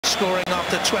scoring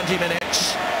after 20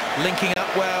 minutes, linking up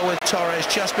well with Torres.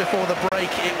 Just before the break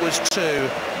it was 2,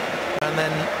 and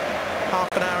then half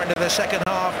an hour into the second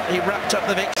half he wrapped up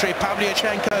the victory.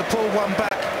 Pavlyuchenko pulled one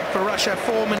back for Russia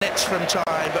 4 minutes from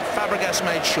time, but Fabregas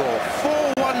made sure.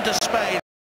 4-1 to Spain.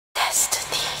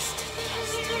 Destiny,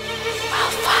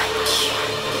 I'll find you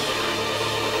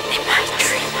in my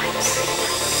dreams.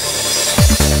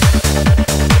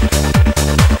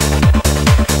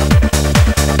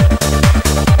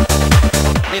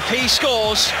 If he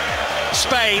scores,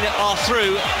 Spain are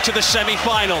through to the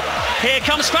semi-final. Here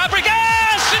comes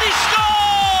Fabregas, and he scores!